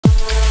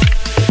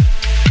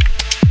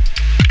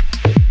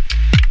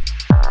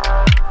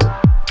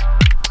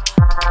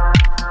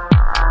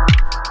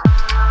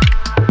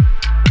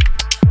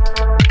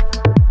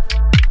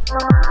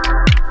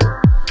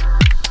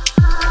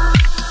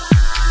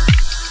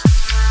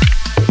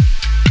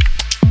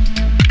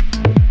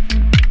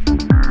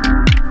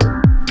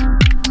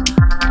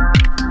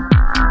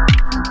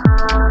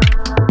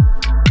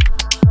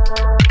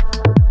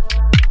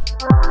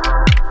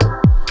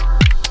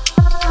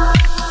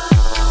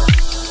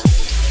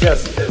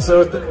Yes,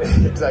 so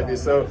exactly.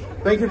 So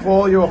thank you for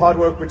all your hard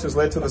work, which has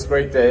led to this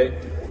great day.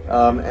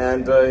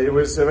 It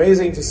was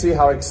amazing to see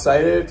how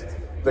excited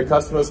the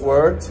customers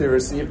were to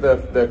receive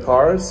their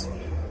cars.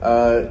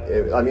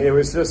 I mean, it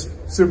was just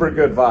super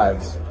good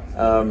vibes.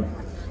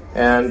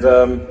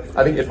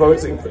 I think it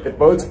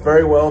bodes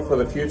very well for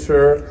the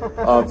future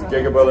of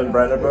Gigaberlin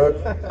Brandenburg.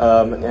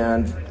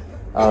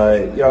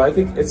 You know, I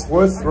think it's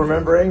worth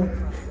remembering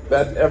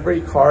that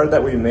every car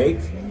that we make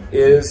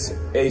is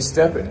a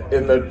step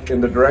in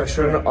the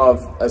direction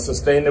of a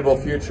sustainable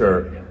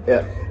future.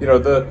 Yeah, you know,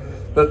 the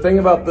thing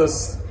about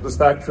this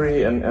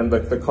factory and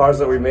the cars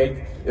that we make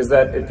is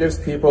that it gives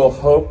people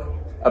hope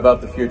about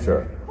the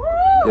future.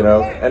 You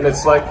know, and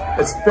it's like,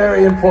 it's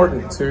very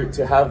important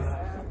to have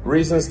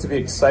reasons to be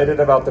excited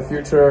about the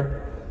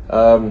future,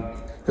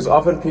 because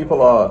often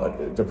people are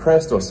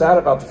depressed or sad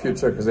about the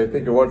future because they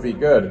think it won't be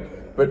good.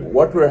 But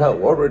what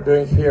we're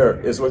doing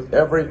here is, with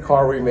every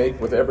car we make,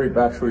 with every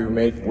battery we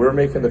make, we're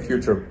making the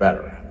future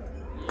better.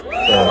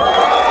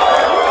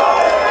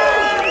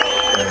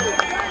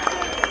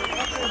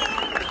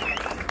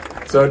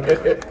 So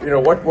you know,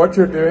 what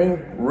you're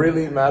doing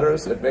really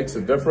matters. It makes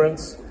a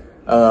difference.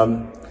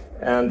 I'm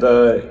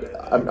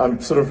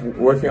sort of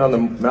working on the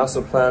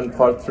master plan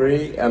part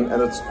 3, and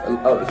it's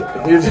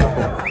huge.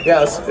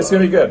 Yeah, it's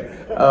gonna be good.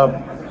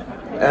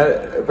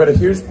 But a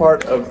huge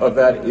part of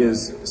that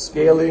is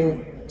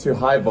scaling to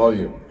high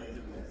volume.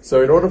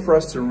 So in order for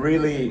us to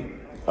really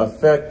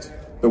affect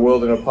the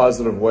world in a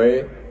positive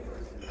way,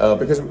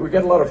 because we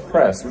get a lot of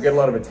press, we get a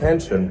lot of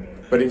attention,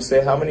 but if you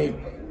say how many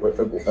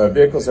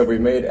vehicles have we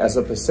made as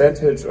a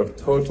percentage of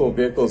total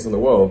vehicles in the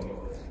world,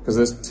 because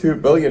there's 2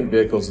 billion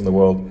vehicles in the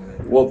world,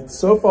 well,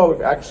 so far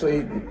we've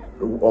actually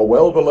are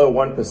well below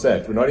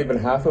 1%. We're not even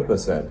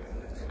 0.5%.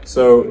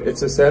 So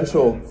it's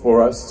essential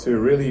for us to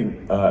really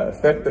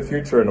affect the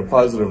future in a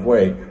positive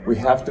way. We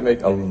have to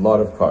make a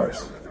lot of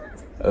cars.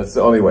 That's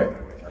the only way.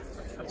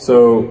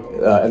 So,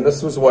 and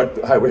this was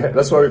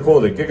that's why we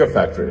call it a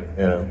gigafactory.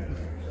 You know,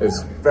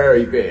 it's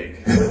very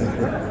big.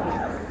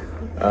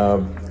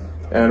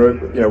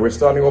 We're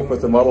starting off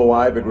with the Model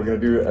Y, but we're going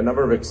to do a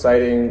number of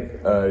exciting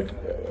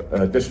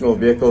additional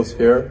vehicles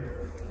here.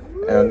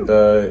 And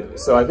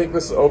so I think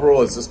this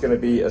overall is just going to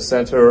be a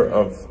center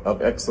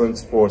of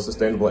excellence for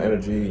sustainable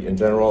energy in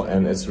general,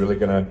 and it's really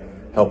going to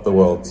help the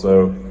world.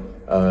 So,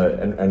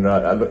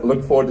 I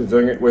look forward to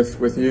doing it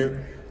with you.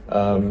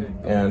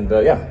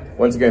 Yeah,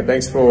 once again,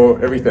 thanks for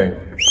everything.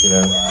 You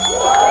know.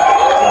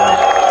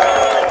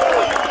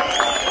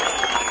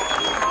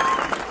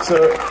 So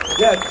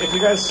yeah, if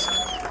you guys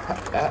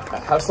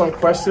have some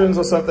questions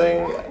or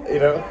something, you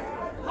know.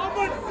 How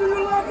much do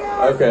you love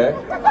us? Okay.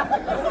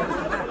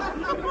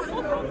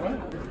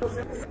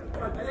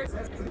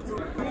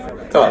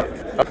 Oh,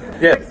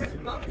 yes.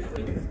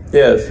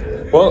 Yes.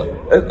 Well,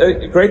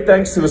 great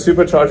thanks to the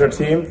Supercharger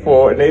team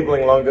for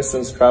enabling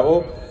long-distance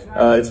travel.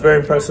 It's very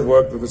impressive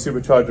work that the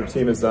Supercharger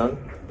team has done.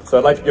 So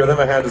I'd like to give them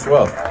a hand as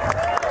well.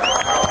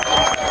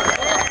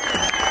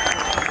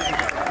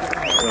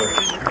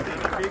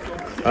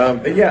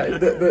 Yeah,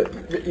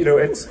 you know,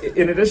 it's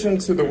in addition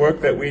to the work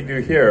that we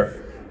do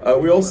here,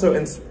 we also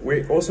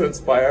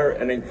inspire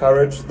and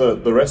encourage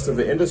the rest of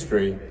the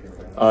industry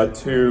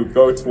to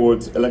go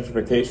towards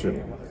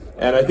electrification.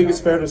 And I think it's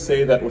fair to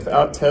say that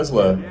without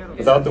Tesla,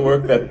 without the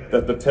work that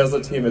the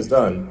Tesla team has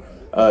done,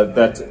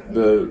 that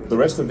the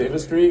rest of the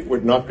industry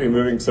would not be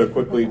moving so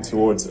quickly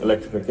towards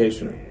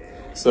electrification.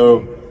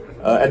 So,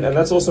 and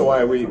that's also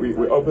why we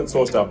open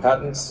sourced our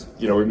patents.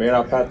 You know, we made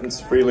our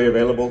patents freely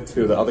available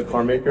to the other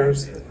car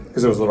makers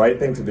because it was the right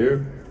thing to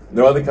do.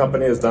 No other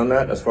company has done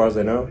that, as far as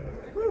I know.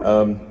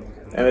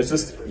 And it's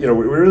just, you know,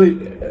 we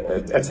really,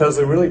 at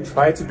Tesla, really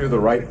try to do the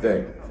right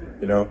thing,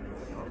 you know,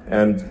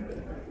 and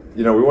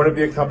you know, we want to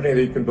be a company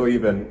that you can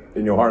believe in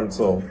your heart and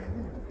soul.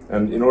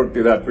 And in order to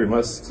do that, we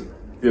must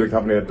be the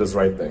company that does the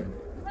right thing.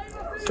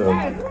 So,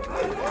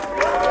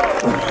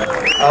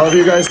 all of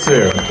you guys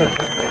too.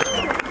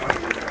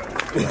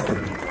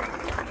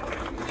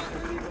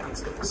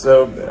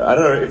 So, I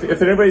don't know,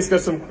 if anybody's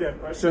got some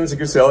questions, you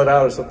can sell it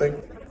out or something.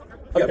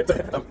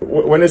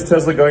 When is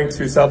Tesla going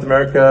to South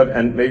America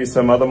and maybe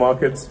some other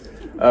markets?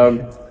 We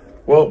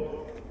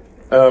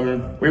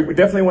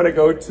definitely want to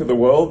go to the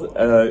world.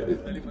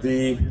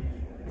 The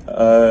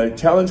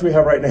challenge we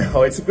have right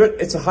now, it's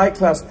a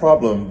high-class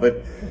problem,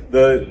 but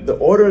the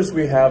orders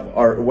we have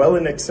are well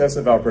in excess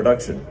of our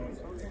production.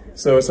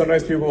 So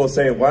sometimes people will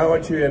say, why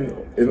aren't you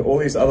in all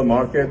these other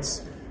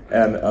markets?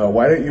 And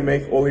why don't you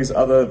make all these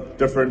other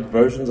different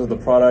versions of the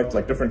product,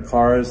 like different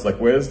cars? Like,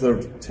 where's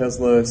the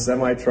Tesla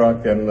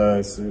semi-truck and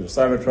the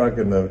Cybertruck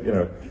and the, you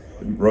know,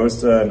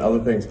 Roadster and other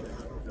things?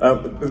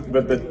 But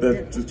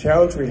the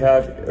challenge we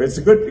have, it's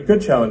a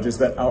good challenge, is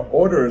that our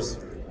orders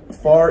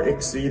far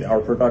exceed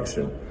our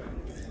production.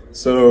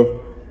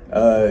 So,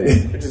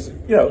 which is,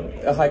 you know,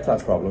 a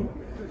high-class problem.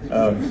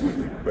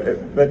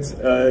 But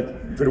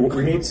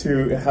we need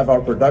to have our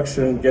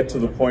production get to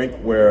the point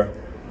where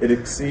it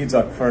exceeds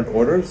our current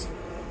orders,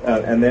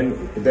 and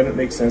then it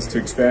makes sense to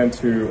expand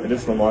to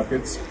additional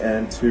markets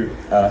and to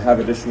have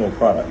additional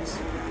products.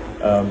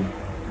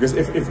 Because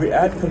if we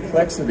add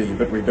complexity,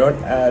 but we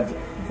don't add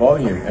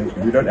volume, and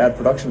we don't add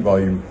production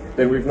volume,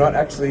 then we've not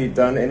actually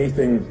done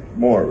anything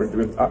more,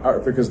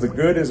 because the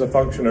good is a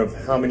function of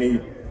how many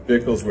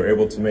vehicles we're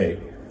able to make.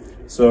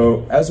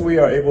 So as we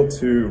are able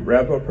to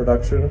ramp up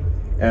production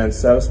and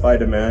satisfy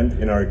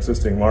demand in our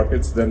existing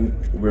markets, then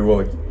we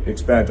will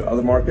expand to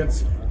other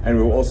markets, and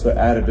we will also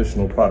add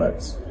additional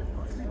products.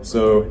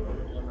 So,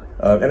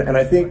 and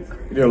I think,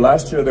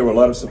 last year there were a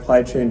lot of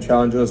supply chain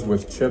challenges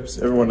with chips.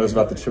 Everyone knows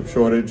about the chip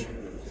shortage.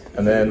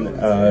 And then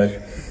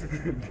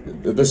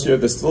this year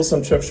there's still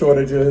some chip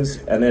shortages.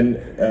 And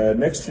then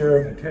next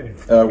year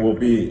will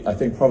be, I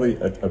think, probably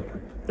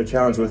a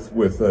challenge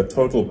with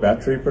total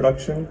battery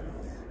production.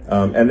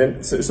 And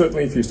then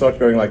certainly if you start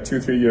going like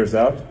 2-3 years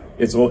out,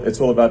 it's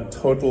all about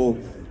total,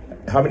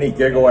 how many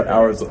gigawatt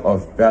hours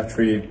of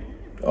battery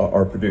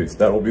are produced.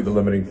 That will be the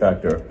limiting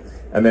factor.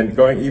 And then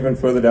going even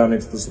further down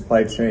into the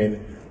supply chain,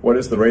 what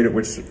is the rate at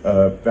which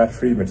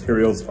battery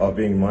materials are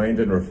being mined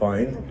and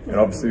refined? And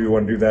obviously we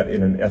want to do that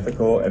in an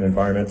ethical and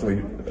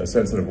environmentally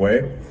sensitive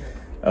way.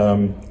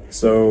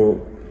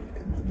 So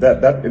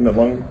that in the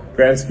long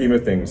grand scheme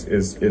of things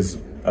is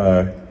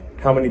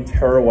how many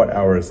terawatt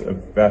hours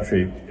of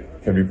battery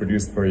can be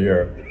produced per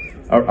year.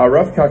 Our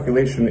rough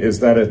calculation is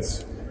that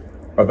it's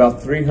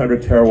about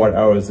 300 terawatt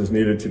hours is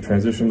needed to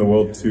transition the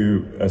world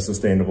to a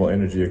sustainable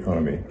energy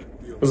economy.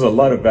 There's a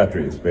lot of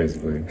batteries,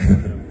 basically.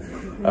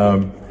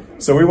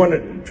 So we want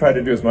to try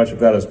to do as much of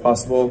that as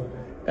possible.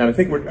 And I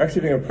think we're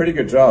actually doing a pretty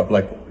good job.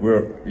 Like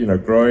we're,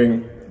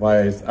 growing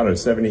by,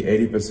 70,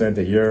 80%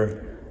 a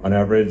year on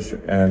average,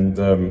 and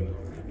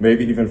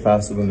maybe even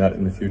faster than that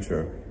in the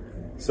future.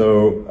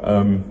 So,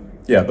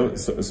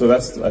 so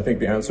that's, I think,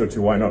 the answer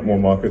to why not more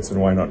markets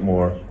and why not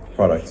more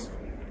products.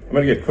 I'm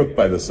going to get cooked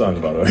by the sun,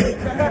 by the way.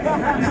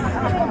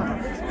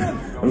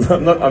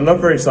 I'm not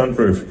very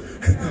sunproof.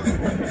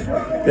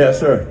 Yeah,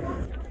 sure.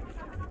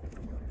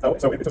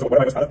 So what am I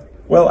most proud of?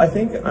 Well, I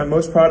think I'm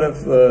most proud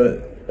of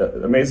the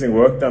amazing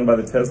work done by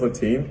the Tesla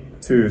team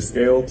to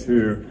scale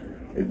to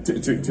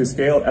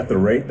scale at the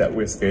rate that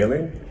we're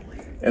scaling,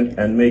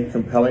 and make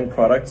compelling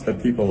products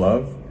that people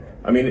love.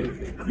 I mean,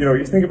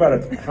 you think about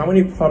it, how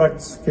many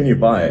products can you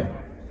buy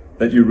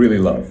that you really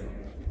love?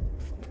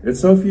 It's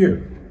so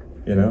few,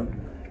 and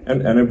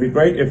it'd be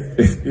great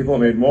if people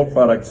made more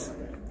products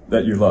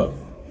that you love.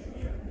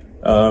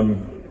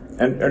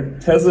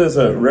 And Tesla is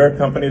a rare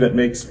company that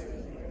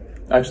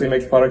actually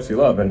makes products you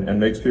love, and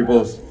makes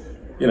people's,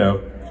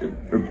 that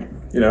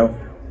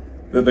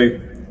they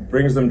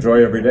brings them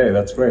joy every day.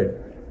 That's great.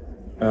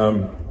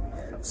 And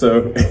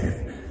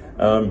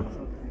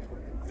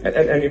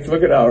if you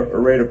look at our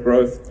rate of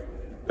growth,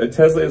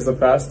 Tesla is the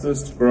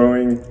fastest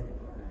growing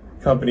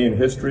company in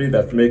history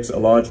that makes a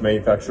large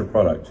manufactured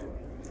product.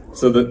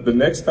 So the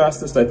next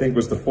fastest, I think,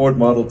 was the Ford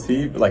Model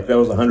T, like that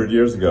was 100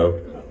 years ago.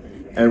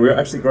 And we're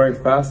actually growing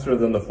faster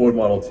than the Ford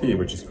Model T,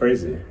 which is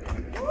crazy.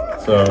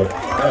 So,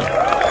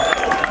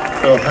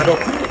 yeah. So, handle.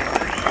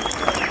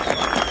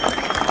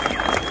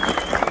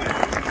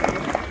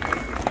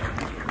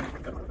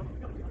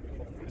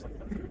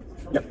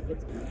 Yeah.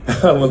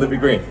 Will it be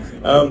green?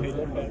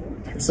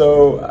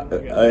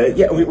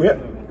 Yeah, we have,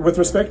 with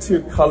respect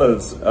to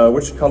colors,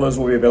 which colors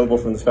will be available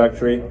from this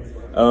factory?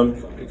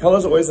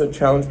 Colors are always a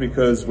challenge,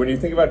 because when you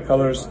think about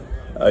colors,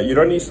 you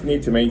don't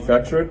need to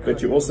manufacture it,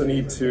 but you also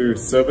need to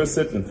service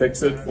it and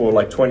fix it for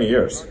like 20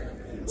 years.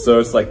 So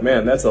it's like,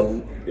 man, that's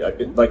always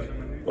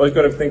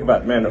got to think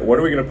about, man, what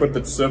are we going to put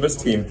the service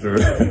team through,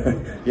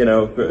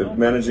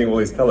 managing all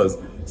these colors.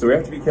 So we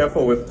have to be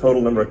careful with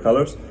total number of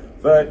colors,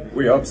 but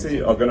we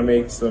obviously are going to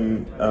make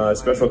some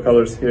special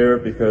colors here,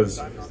 because,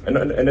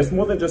 and it's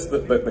more than just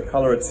the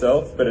color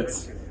itself, but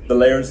it's the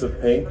layers of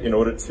paint in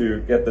order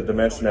to get the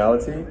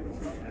dimensionality.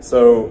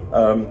 So,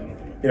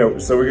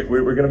 so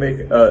we're going to make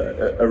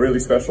a really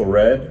special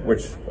red,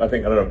 which I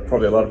think,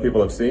 probably a lot of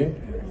people have seen.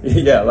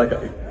 Yeah,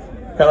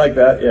 kind of like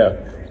that, yeah.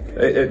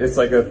 It's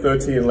like a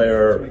 13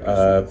 layer,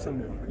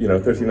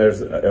 13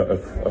 layers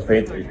of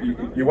paint.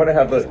 You want to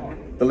have the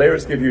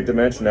layers give you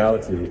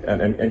dimensionality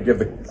and give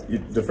the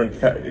different,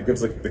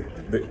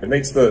 it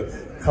makes the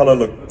color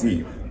look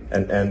deep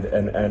and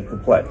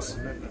complex.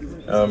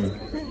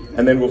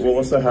 And then we'll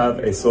also have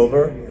a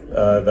silver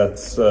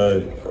that's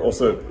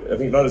also, I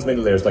think, not as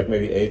many layers, like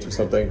maybe 8 or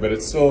something, but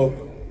it's still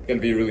going to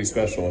be really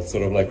special. It's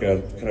sort of like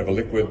a kind of a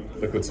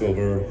liquid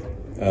silver,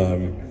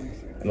 and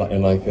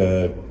like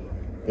a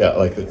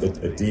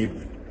deep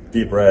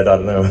red, I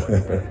don't know,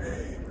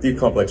 deep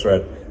complex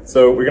red.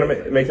 So we're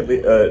going to make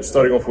it,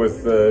 starting off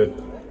with,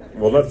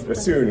 well, not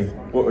soon,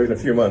 well, in a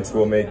few months,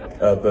 we'll make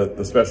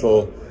the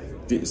special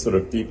sort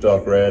of deep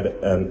dark red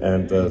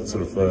and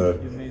sort of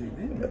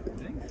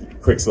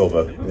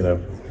quicksilver,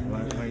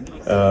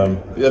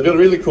 It'll be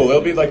really cool.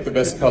 It'll be like the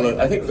best color.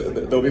 I think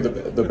they'll be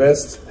the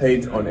best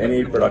paint on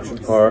any production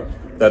car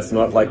that's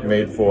not like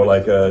made for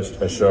like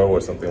a show or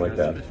something like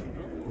that.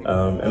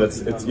 And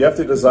it's you have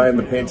to design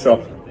the paint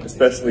shop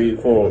especially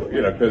for,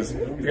 because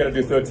if you're going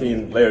to do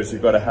 13 layers,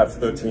 you've got to have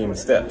 13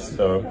 steps.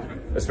 So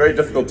it's very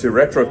difficult to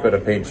retrofit a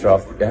paint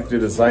shop. You have to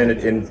design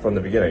it in from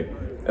the beginning,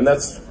 and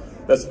that's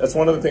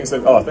one of the things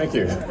that. Oh, thank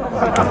you.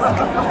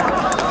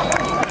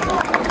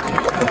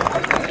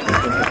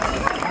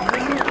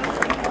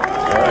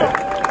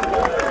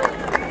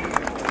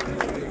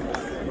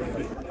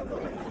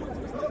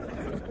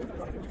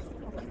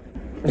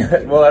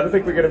 Well, I don't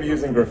think we're going to be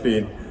using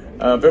graphene,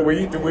 but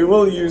we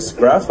will use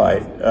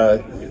graphite.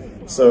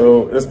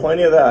 So there's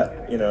plenty of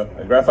that. You know,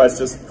 graphite's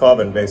just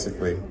carbon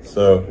basically,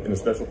 so in a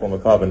special form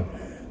of carbon.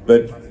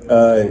 But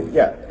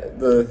yeah,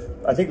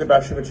 I think the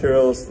battery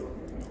materials,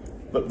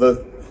 for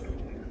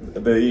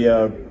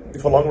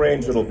long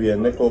range it'll be a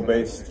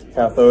nickel-based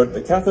cathode.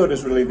 The cathode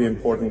is really the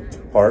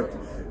important part.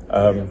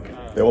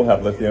 They all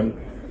have lithium,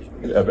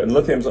 and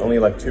lithium's only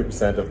like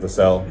 2% of the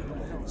cell.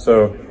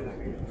 So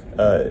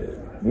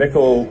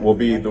nickel will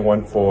be the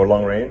one for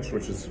long range,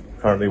 which is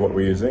currently what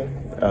we're using.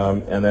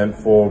 And then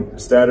for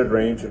standard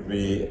range, it would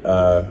be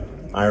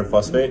iron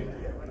phosphate.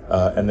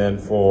 And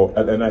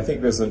I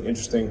think there's an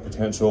interesting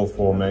potential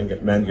for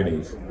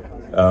manganese.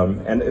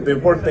 And the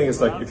important thing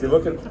is, like, if you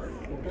look at,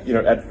 you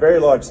know, at very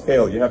large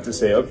scale, you have to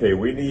say, okay,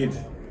 we need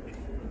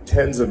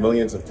tens of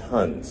millions of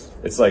tons.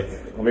 It's like,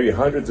 or maybe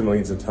hundreds of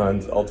millions of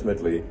tons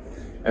ultimately.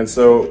 And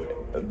so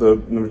the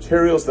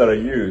materials that are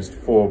used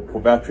for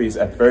batteries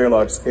at very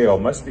large scale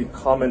must be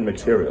common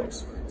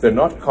materials. If they're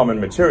not common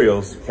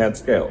materials, you can't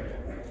scale.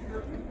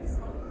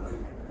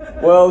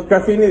 Well,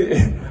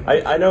 graphene,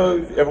 I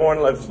know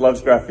everyone loves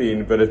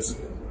graphene, but it's,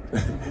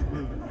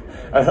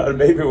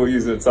 maybe we'll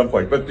use it at some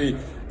point, but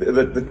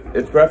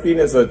graphene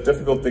is a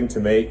difficult thing to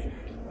make,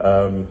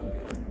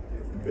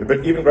 but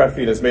even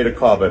graphene is made of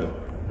carbon.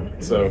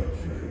 So,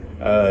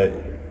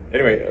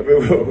 anyway,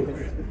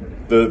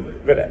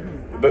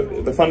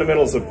 the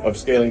fundamentals of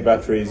scaling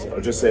batteries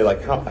are just say,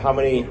 like, how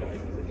many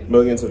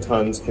millions of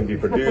tons can be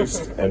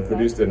produced and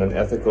produced in an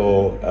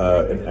ethical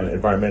and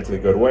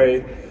environmentally good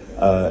way.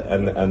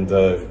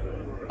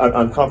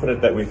 I'm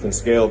confident that we can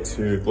scale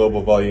to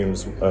global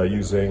volumes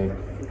using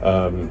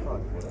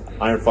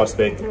iron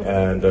phosphate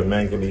and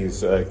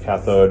manganese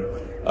cathode,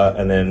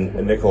 and then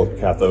a nickel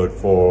cathode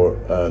for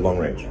long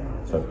range.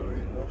 So.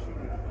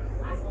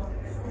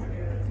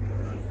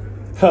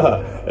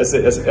 It's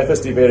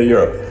FSD Beta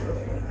Europe.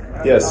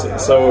 Yes,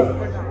 so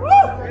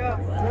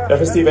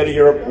FSD Beta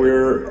Europe,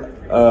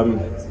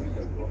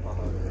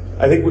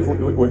 I think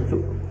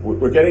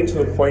we're getting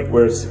to the point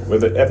where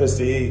the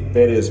FSD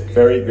Beta is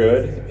very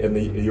good in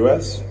the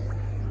US,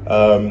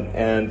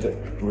 and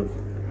we're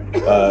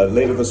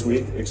later this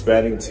week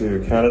expanding to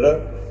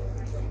Canada,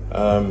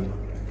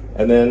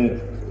 and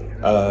then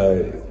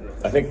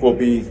I think we'll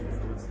be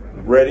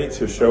ready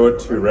to show it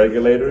to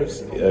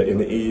regulators in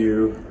the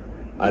EU,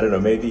 I don't know,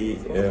 maybe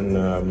in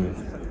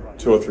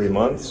 2 or 3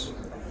 months.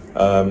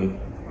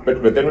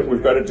 But then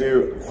we've got to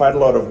do quite a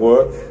lot of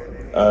work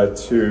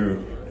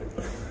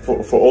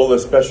for all the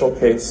special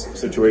case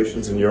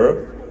situations in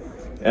Europe.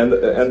 And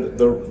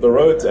the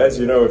roads, as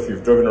you know, if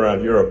you've driven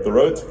around Europe, the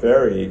roads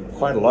vary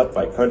quite a lot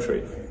by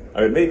country.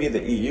 I mean, maybe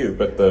the EU,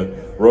 but the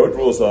road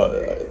rules are,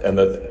 and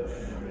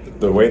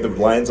the way the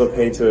lines are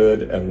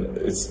painted, and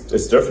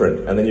it's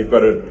different. And then you've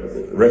got to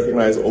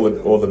recognize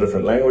all the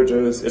different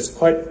languages. It's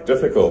quite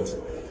difficult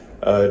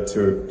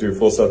to do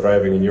full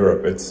self-driving in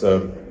Europe. It's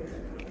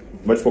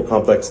much more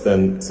complex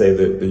than, say,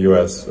 the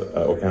US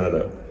or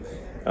Canada.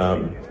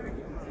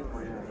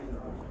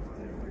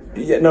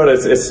 Yeah, no,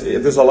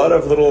 there's a lot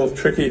of little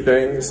tricky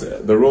things.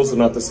 The rules are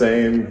not the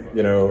same,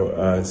 you know,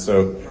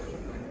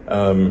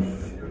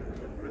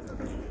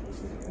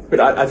 but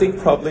I think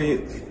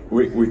probably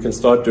we can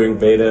start doing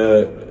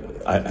beta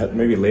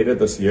maybe later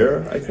this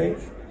year, I think,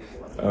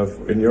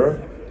 in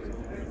Europe.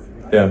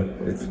 Yeah,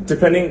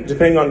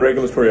 depending on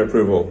regulatory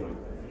approval.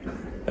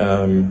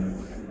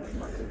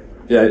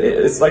 Yeah,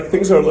 it's like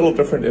things are a little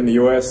different in the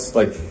US.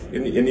 Like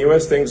in the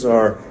US, things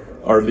are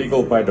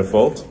legal by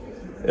default.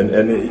 And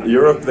in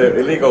Europe, they're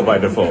illegal by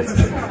default.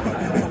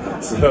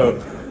 So,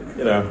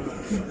 you know,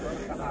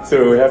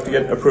 so we have to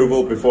get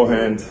approval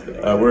beforehand,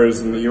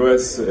 whereas in the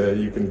US,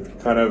 you can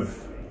kind of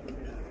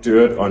do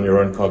it on your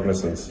own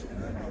cognizance,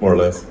 more or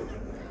less.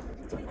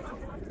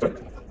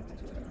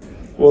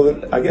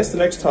 Well, I guess the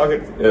next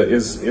target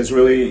is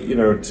really, you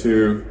know,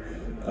 to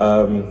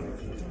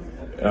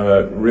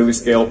really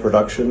scale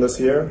production this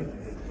year,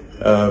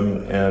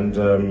 and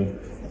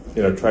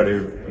you know, try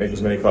to make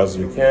as many cars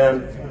as we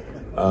can.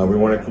 We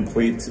want to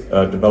complete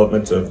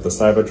development of the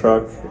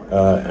Cybertruck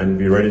and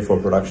be ready for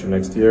production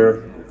next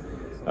year.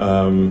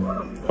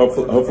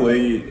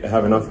 Hopefully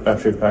have enough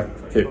battery pack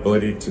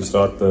capability to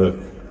start the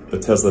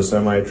Tesla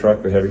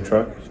semi-truck, the heavy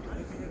truck.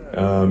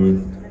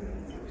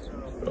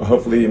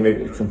 Hopefully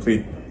make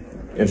complete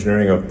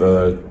engineering of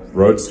the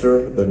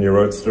Roadster, the new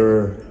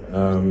Roadster.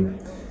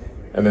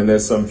 And then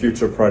there's some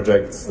future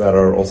projects that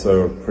are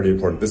also pretty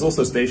important. There's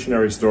also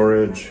stationary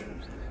storage,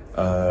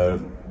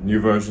 new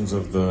versions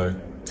of the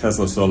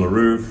Tesla solar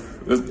roof,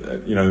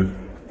 you know,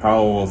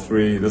 Powerwall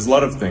 3, there's a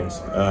lot of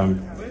things.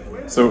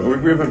 So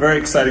we have a very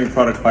exciting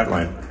product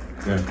pipeline.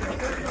 Yeah.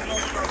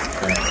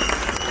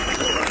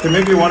 Okay,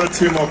 maybe 1 or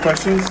 2 more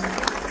questions.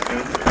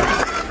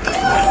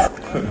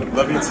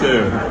 Love you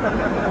too.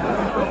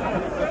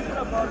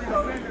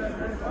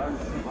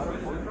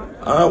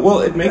 Well,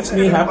 it makes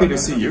me happy to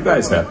see you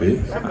guys happy,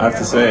 I have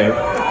to say.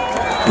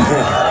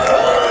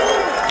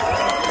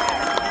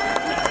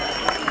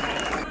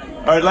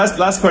 All right,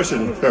 last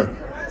question. Sure.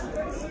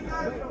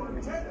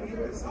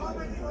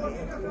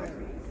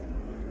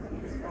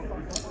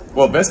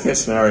 Well, best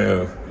case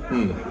scenario.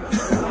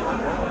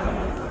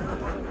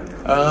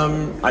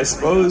 I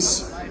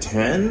suppose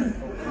 10.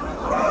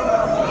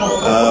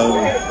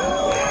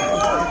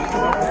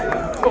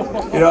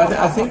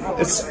 I think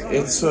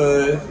it's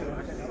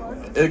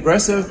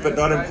aggressive, but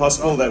not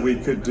impossible that we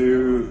could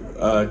do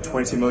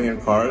 20 million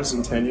cars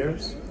in 10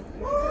 years.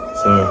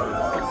 So,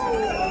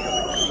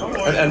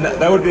 and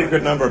that would be a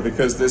good number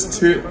because there's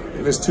 2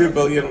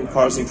 billion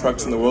cars and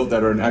trucks in the world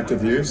that are in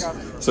active use.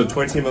 So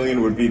 20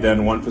 million would be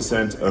then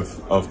 1%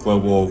 of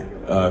global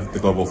the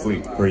global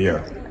fleet per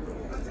year.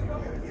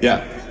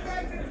 Yeah.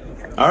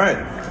 All right.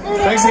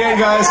 Thanks again,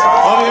 guys.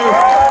 Love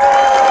you.